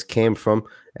 2 goals came from.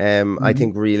 I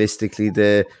think realistically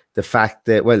the fact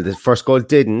that, well, the first goal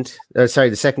didn't, the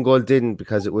second goal didn't,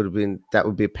 because that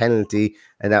would be a penalty,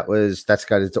 and that's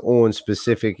got its own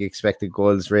specific expected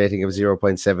goals rating of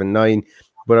 0.79.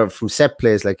 But from set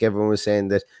plays, like everyone was saying,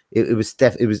 that it was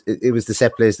the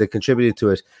set plays that contributed to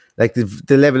it. Like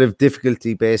the level of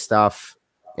difficulty based off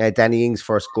Danny Ings'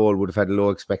 first goal would have had a low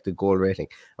expected goal rating.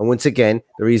 And once again,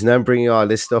 the reason I'm bringing all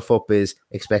this stuff up is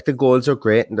expected goals are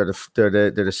great, and they're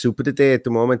the soup of the day at the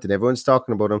moment, and everyone's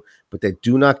talking about them, but they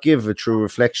do not give a true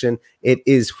reflection. It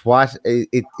is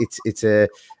it's a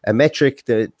metric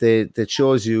that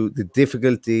shows you the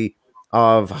difficulty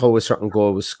of how a certain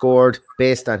goal was scored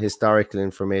based on historical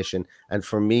information. And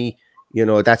for me,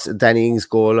 that's Danny Ings'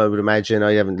 goal. I would imagine,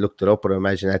 I haven't looked it up, but I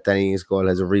imagine that Danny Ings' goal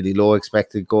has a really low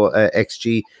expected goal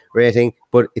XG rating,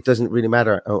 but it doesn't really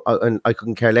matter. And I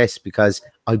couldn't care less, because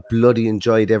I bloody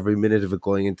enjoyed every minute of it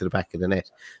going into the back of the net.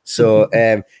 So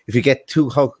if you get too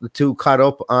caught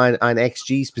up on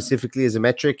XG specifically as a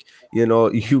metric, you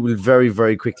will very,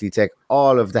 very quickly take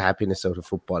all of the happiness out of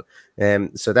football.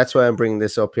 So that's why I'm bringing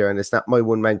this up here, and it's not my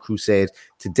one-man crusade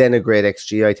to denigrate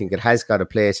XG. I think it has got a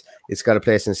place. It's got a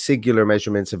place in singular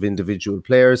measurements of individual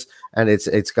players, and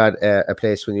it's got a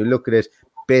place when you look at it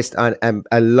based on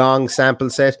a long sample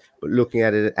set, but looking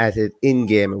at it in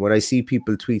game. And when I see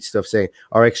people tweet stuff saying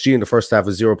our XG in the first half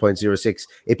was 0.06,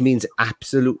 it means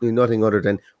absolutely nothing other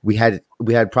than we had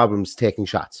problems taking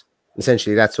shots.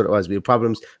 Essentially, that's what it was. We had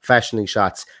problems fashioning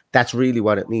shots. That's really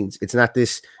what it means. It's not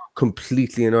this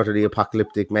completely and utterly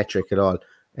apocalyptic metric at all.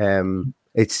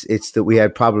 It's that we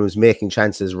had problems making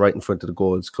chances right in front of the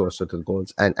goals, closer to the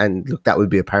goals. And look, that will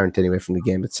be apparent anyway from the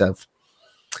game itself.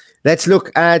 Let's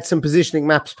look at some positioning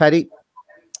maps, Paddy.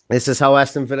 This is how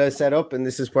Aston Villa is set up, and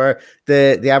this is where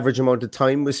the average amount of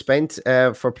time was spent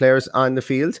for players on the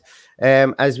field.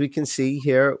 As we can see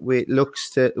here, we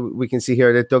can see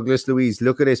here that Douglas Luiz,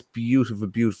 look at this beautiful,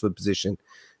 beautiful position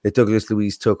that Douglas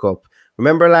Luiz took up.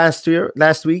 Remember last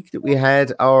week that we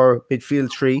had our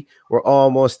midfield three were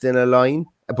almost in a line,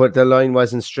 but the line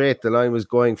wasn't straight. The line was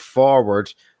going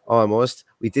forward almost.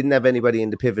 We didn't have anybody in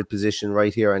the pivot position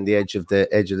right here on the edge of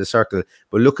the circle.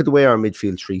 But look at the way our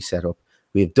midfield three set up.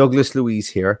 We have Douglas Luiz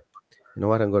here. You know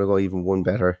what? I'm going to go even one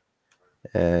better.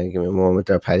 Give me a moment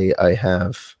there, Paddy. I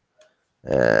have...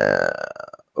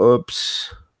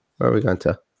 oops. Where are we going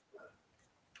to?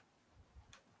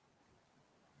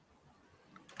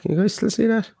 Can you guys still see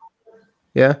that?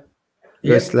 Yeah?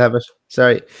 You guys still have it?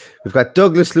 Sorry. We've got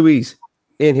Douglas Luiz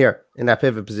in here in that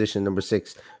pivot position, number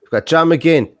 6. We've got John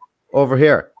McGinn over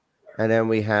here. And then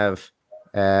we have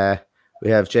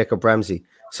Jacob Ramsey.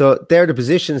 So they're the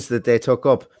positions that they took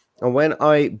up. And when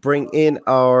I bring in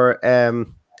our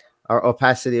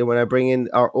opacity, and when I bring in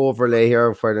our overlay here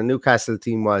of where the Newcastle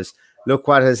team was, look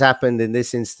what has happened in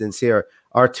this instance here.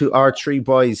 Our three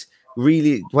boys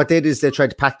really, what they did is they tried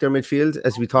to pack their midfield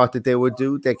as we thought that they would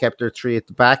do. They kept their three at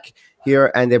the back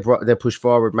here, and they pushed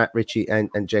forward Matt Ritchie and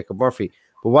Jacob Murphy.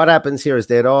 But what happens here is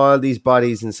they had all these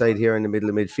bodies inside here in the middle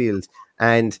of midfield,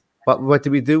 and what did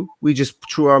we do? We just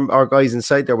threw our guys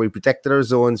inside there. We protected our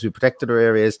zones, we protected our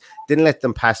areas, didn't let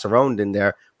them pass around in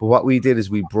there. But what we did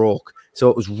is we broke. So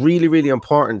it was really, really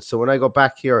important. So when I go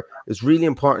back here, it's really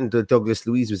important that Douglas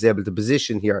Luiz was able to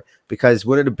position here, because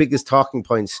one of the biggest talking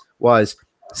points was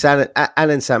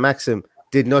Alan Saint-Maxim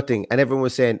did nothing. And everyone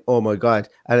was saying, oh my God,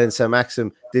 Alan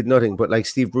Saint-Maxim did nothing. But like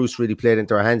Steve Bruce really played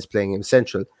into our hands playing him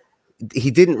central.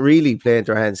 He didn't really play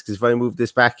into our hands, because if I move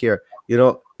this back here,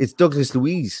 it's Douglas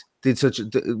Luiz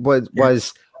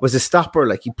was a stopper.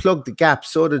 Like, he plugged the gap.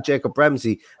 So did Jacob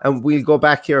Ramsey. And we'll go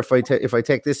back here if I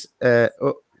take this.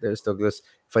 There's Douglas.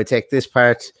 If I take this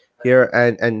part here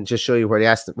and just show you where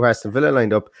Aston Villa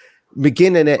lined up,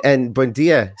 McGinn and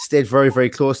Buendia stayed very,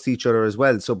 very close to each other as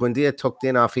well. So Buendia tucked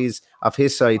in off his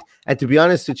side. And to be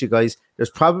honest with you guys, there's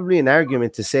probably an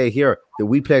argument to say here that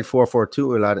we played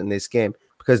 4-4-2 a lot in this game,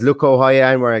 because look how high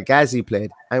Anwar El Ghazi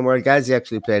played. Anwar El Ghazi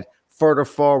actually played further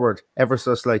forward ever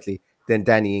so slightly than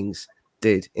Danny Ings.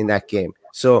 did in that game.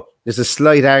 So there's a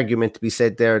slight argument to be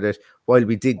said there that while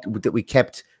we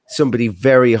kept somebody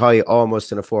very high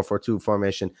almost in a 4-4-2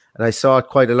 formation, and I saw it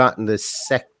quite a lot in the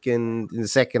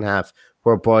second half,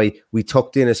 whereby we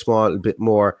tucked in a small bit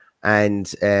more, and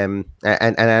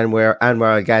Anwar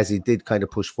Al-Ghazi did kind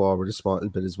of push forward a small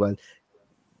bit as well.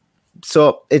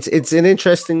 So it's an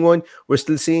interesting one. We're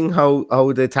still seeing how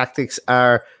the tactics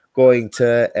are going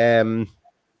to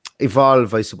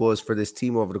evolve, I suppose, for this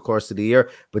team over the course of the year.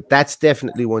 But that's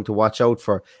definitely one to watch out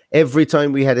for. Every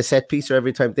time we had a set piece, or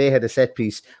every time they had a set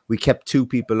piece, we kept two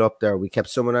people up there. We kept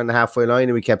someone on the halfway line,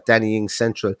 and we kept Danny Ings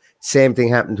central. Same thing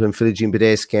happened when Philogene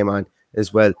Bides came on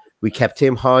as well. We kept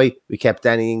him high, we kept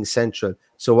Danny Ings central.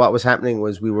 So what was happening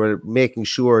was we were making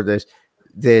sure that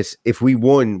if we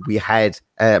won, we had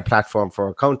a platform for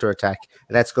a counter-attack.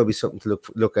 And that's going to be something to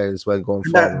look at as well going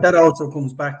forward. That also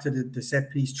comes back to the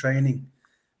set-piece training.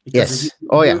 Yes.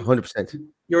 100%.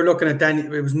 You're looking at Danny.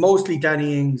 It was mostly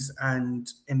Danny Ings and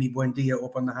Emi Buendia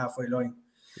up on the halfway line.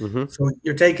 Mm-hmm. So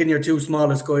you're taking your two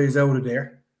smallest guys out of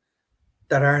there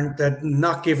that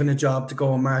not given a job to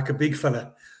go and mark a big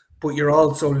fella, but you're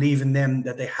also leaving them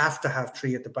that they have to have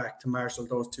three at the back to marshal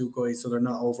those two guys so they're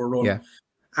not overrun. Yeah.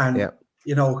 And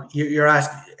you're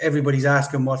asking, everybody's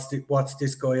asking, what's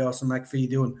this guy Austin McPhee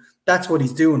doing? That's what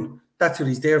he's doing. That's what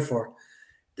he's there for.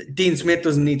 Dean Smith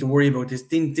doesn't need to worry about this.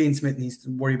 Dean Smith needs to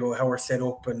worry about how we're set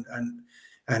up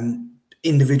and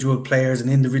individual players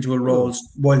and individual roles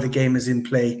while the game is in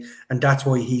play. And that's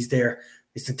why he's there,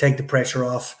 is to take the pressure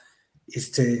off,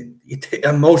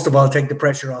 and most of all, take the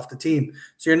pressure off the team.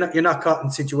 So you're not caught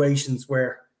in situations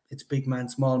where it's big man,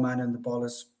 small man, and the ball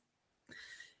is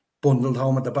bundled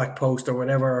home at the back post or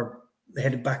whatever, or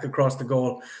headed back across the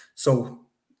goal. So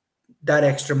that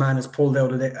extra man is pulled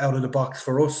out of the box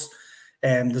for us.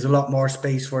 There's a lot more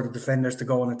space for the defenders to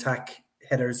go and attack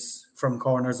headers from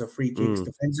corners or free kicks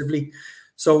defensively.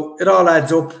 So it all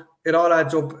adds up.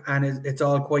 And it's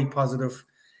all quite positive.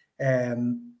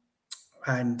 And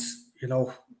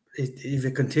if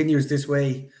it continues this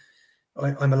way,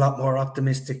 I'm a lot more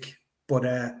optimistic. But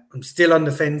I'm still on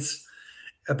the fence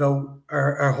about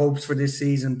our hopes for this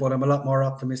season. But I'm a lot more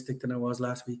optimistic than I was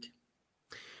last week.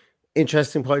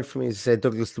 Interesting point for me is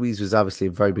Douglas Luiz was obviously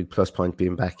a very big plus point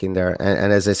being back in there,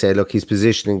 and as I say, look, his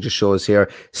positioning just shows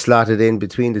here, slotted in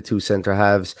between the two centre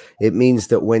halves. It means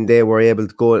that when they were able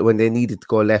to go, when they needed to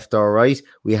go left or right,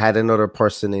 we had another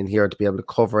person in here to be able to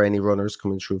cover any runners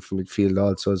coming through from midfield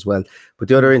also as well. But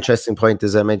the other interesting point,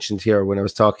 as I mentioned here when I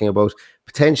was talking about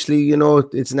potentially,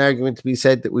 it's an argument to be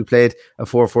said that we played a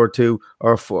 4-4-2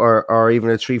 or even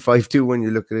a 3-5-2 when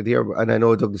you look at it here. And I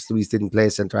know Douglas Luiz didn't play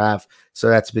centre half, so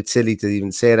that's a bit silly to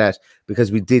even say that,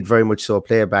 because we did very much so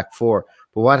play a back four.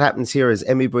 But what happens here is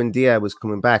Emi Buendia was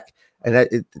coming back, and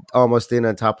it almost in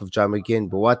on top of John McGinn.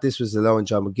 But what this was allowing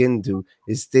John McGinn to do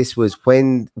is this was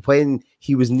when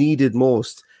he was needed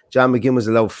most, John McGinn was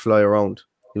allowed to fly around.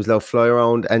 He was allowed to fly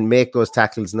around and make those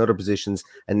tackles in other positions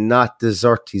and not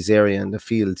desert his area in the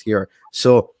field here.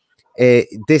 So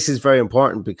this is very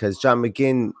important because John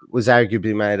McGinn was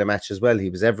arguably man of the match as well. He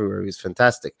was everywhere. He was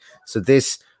fantastic. So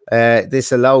this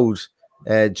allowed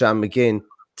John McGinn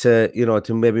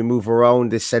to maybe move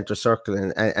around this centre circle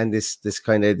and this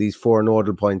kind of these four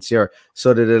nodal points here,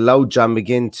 so that it allowed John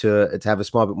McGinn to have a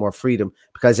small bit more freedom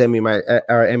because Emi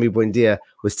Buendia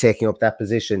was taking up that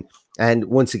position. And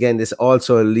once again, this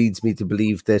also leads me to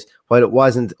believe that while it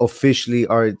wasn't officially,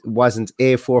 or it wasn't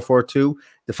a 4-4-2,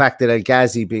 the fact that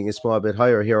El-Ghazi being a small bit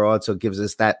higher here also gives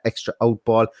us that extra out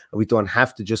ball, and we don't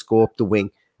have to just go up the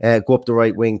wing. Go up the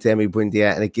right wing to Emi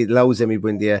Buendia, and it allows Emi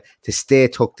Buendia to stay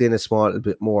tucked in a small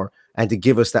bit more and to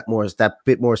give us that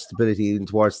bit more stability in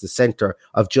towards the centre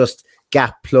of just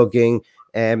gap plugging,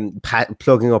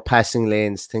 plugging up passing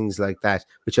lanes, things like that,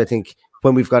 which I think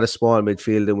when we've got a small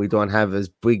midfield and we don't have as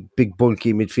big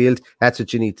bulky midfield, that's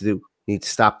what you need to do. You need to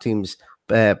stop teams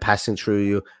passing through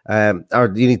you,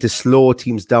 or you need to slow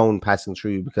teams down passing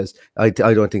through you, because I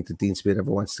don't think that Dean Smith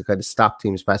ever wants to kind of stop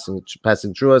teams passing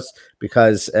through us,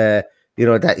 because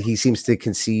that he seems to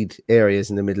concede areas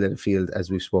in the middle of the field,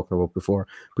 as we've spoken about before.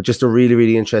 But just a really,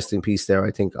 really interesting piece there, I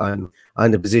think, on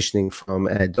the positioning from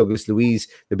Douglas Luiz,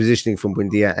 the positioning from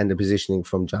Buendia, and the positioning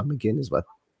from John McGinn as well.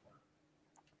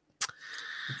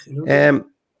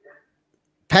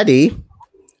 Paddy,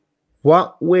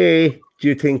 what way do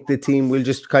you think the team will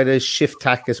just kind of shift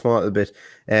tack a small bit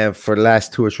for the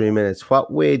last 2 or 3 minutes?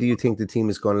 What way do you think the team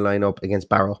is going to line up against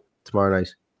Barrow tomorrow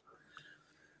night?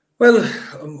 Well,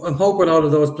 I'm hoping all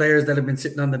of those players that have been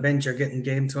sitting on the bench are getting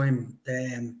game time.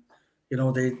 They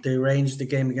arranged the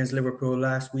game against Liverpool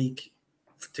last week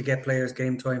to get players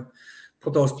game time.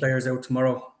 Put those players out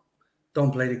tomorrow.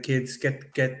 Don't play the kids.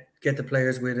 Get the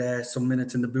players with some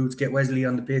minutes in the boots. Get Wesley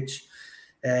on the pitch.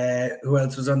 Who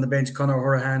else was on the bench? Conor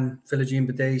Horahan, Philogene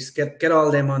Badace. Get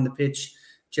all them on the pitch.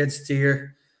 Jed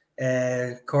Steer,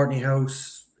 Courtney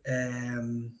House,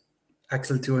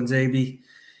 Axel Tuanzebe,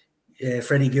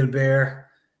 Freddie Gilbert,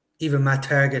 even Matt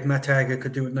Target. Matt Target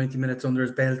could do it 90 minutes under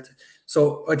his belt.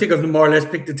 So I think I've more or less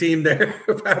picked the team there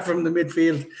apart from the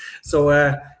midfield. So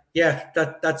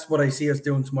that's what I see us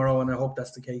doing tomorrow, and I hope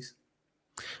that's the case.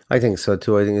 I think so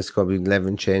too. I think it's going to be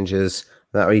 11 changes.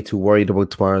 I'm not really too worried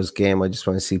about tomorrow's game. I just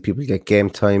want to see people get game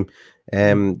time.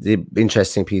 The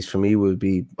interesting piece for me will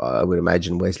be, I would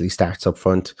imagine Wesley starts up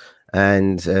front,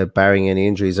 and barring any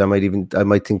injuries, I might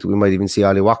think that we might even see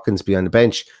Ollie Watkins be on the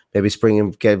bench. Maybe spring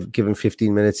him, give him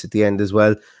 15 minutes at the end as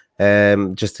well.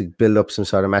 Just to build up some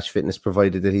sort of match fitness,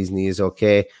 provided that his knee is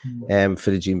okay.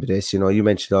 For the Gene Badis, you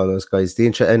mentioned all those guys.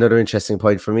 Another interesting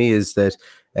point for me is that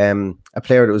a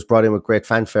player that was brought in with great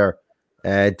fanfare,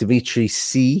 Dimitri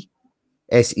SEA,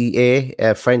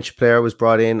 a French player, was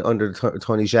brought in under the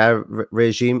Tony Jaa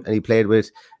regime, and he played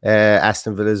with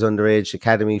Aston Villa's underage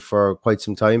academy for quite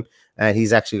some time. And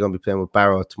he's actually going to be playing with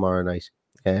Barrow tomorrow night.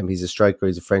 He's a striker.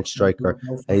 He's a French striker.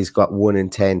 And he's got 1 in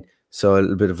 10. So a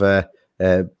little bit of a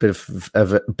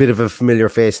bit of a familiar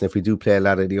face, and if we do play a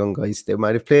lot of the young guys, they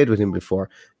might have played with him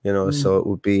before, So it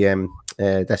would be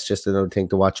that's just another thing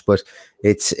to watch. But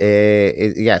it's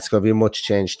it's going to be a much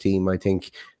changed team. I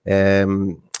think.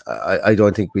 I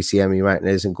don't think we see Emmy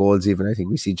Martinez in goals. Even I think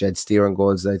we see Jed Steer in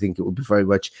goals. I think it would be very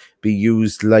much be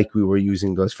used like we were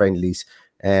using those friendlies.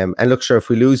 And look, sure, if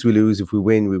we lose, we lose. If we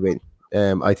win, we win.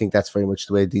 I think that's very much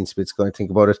the way Dean Smith's going to think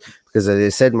about it, because as I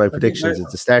said in my predictions at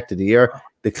the start of the year,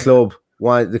 the club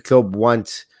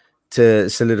want to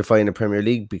solidify in the Premier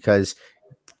League, because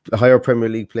higher Premier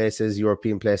League places,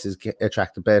 European places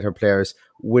attract the better players.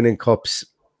 Winning cups,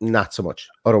 not so much.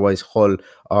 Otherwise, Hull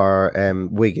or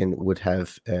Wigan would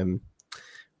have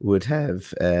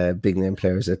big name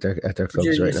players at their clubs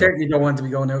right now. You certainly don't want to be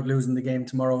going out losing the game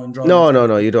tomorrow and drawing.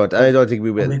 No, you don't. I don't think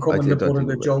we will. We come to put in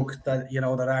the joke that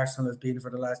that Arsenal has been for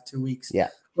the last 2 weeks. Yeah,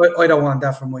 but I don't want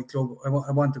that from my club. I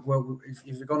want to go out.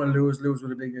 If you're going to lose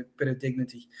with a bit of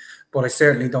dignity. But I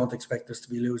certainly don't expect us to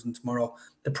be losing tomorrow.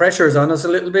 The pressure is on us a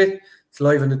little bit. It's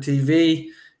live on the TV.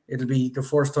 It'll be the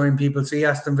first time people see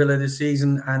Aston Villa this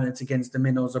season, and it's against the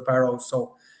Minnows of Barrow.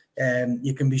 So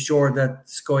you can be sure that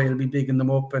Sky will be bigging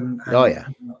them up and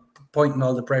pointing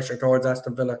all the pressure towards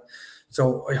Aston Villa.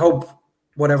 So I hope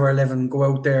whatever 11 go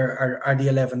out there are the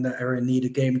 11 that are in need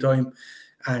of game time.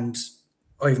 And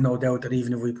I've no doubt that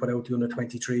even if we put out the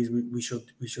under-23s, we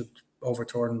should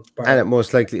overturn Barrow. And it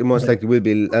most likely will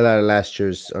be a lot of last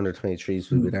year's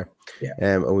under-23s will be there. Yeah.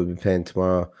 And we'll be playing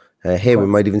tomorrow. We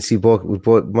might even see both.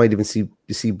 Might even see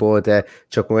both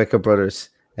Chuck Nweka brothers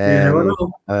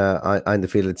on the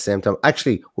field at the same time.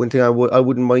 Actually, one thing I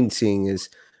wouldn't mind seeing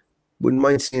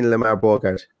Lamar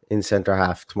Bogart in centre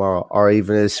half tomorrow, or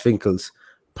even as Finkles.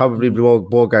 Probably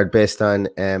Bogart based on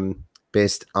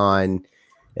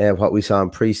what we saw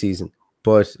in pre-season.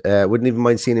 But wouldn't even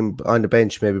mind seeing him on the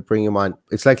bench. Maybe bring him on.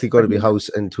 It's likely going to be House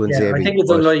and Tuanzebe. Yeah, I think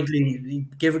it's unlikely,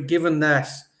 given that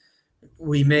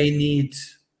we may need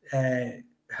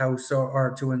House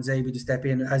or Tuanzebe to step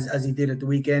in as he did at the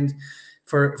weekend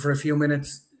for a few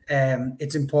minutes.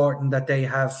 It's important that they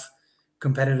have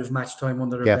competitive match time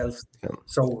under their belt. Yeah.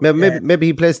 So maybe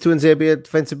he plays Tuanzebe at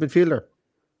defensive midfielder.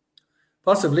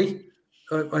 Possibly.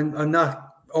 I'm not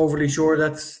overly sure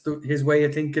that's his way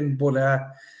of thinking, but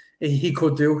he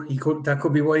could do. That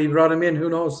could be why he brought him in. Who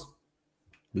knows?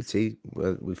 We'll see.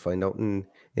 Well, we'll find out in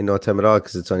no time at all,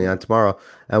 because it's only on tomorrow.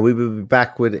 And we will be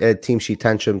back with a Team Sheet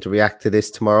Tantrum to react to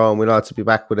this tomorrow. And we'll also be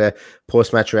back with a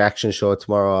post-match reaction show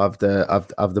tomorrow of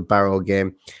the Barrow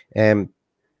game.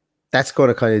 That's going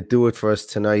to kind of do it for us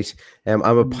tonight. I'm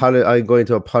going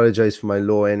to apologize for my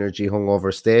low energy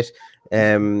hungover state.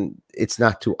 It's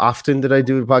not too often that I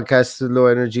do the podcast with low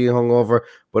energy hungover,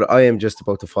 but I am just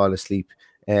about to fall asleep.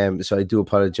 So I do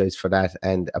apologize for that,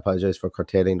 and apologize for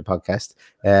curtailing the podcast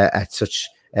at such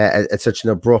an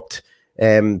abrupt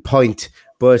point.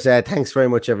 But thanks very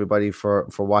much, everybody, for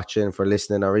watching, for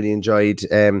listening. I really enjoyed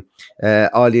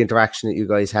all the interaction that you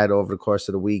guys had over the course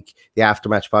of the week. The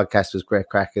Aftermatch podcast was great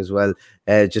crack as well.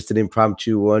 Just an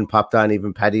impromptu one popped on.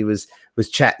 Even Paddy was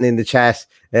chatting in the chat.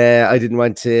 I didn't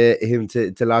want him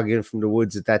to log in from the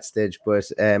woods at that stage, but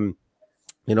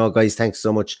guys, thanks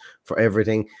so much for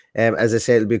everything. As I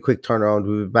said, it'll be a quick turnaround.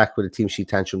 We'll be back with a Team Sheet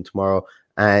Tantrum tomorrow.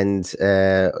 And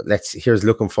here's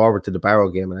looking forward to the Barrow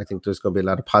game. And I think there's going to be a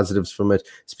lot of positives from it,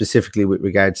 specifically with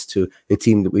regards to the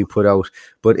team that we put out.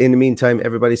 But in the meantime,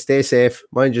 everybody stay safe,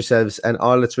 mind yourselves. And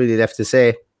all that's really left to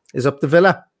say is up the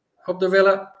Villa. Up the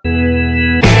Villa.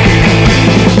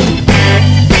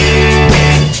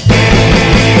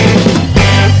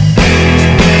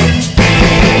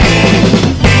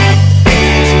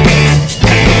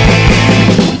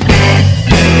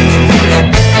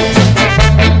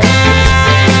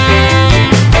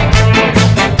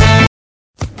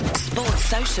 Sports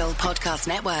Social Podcast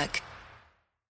Network.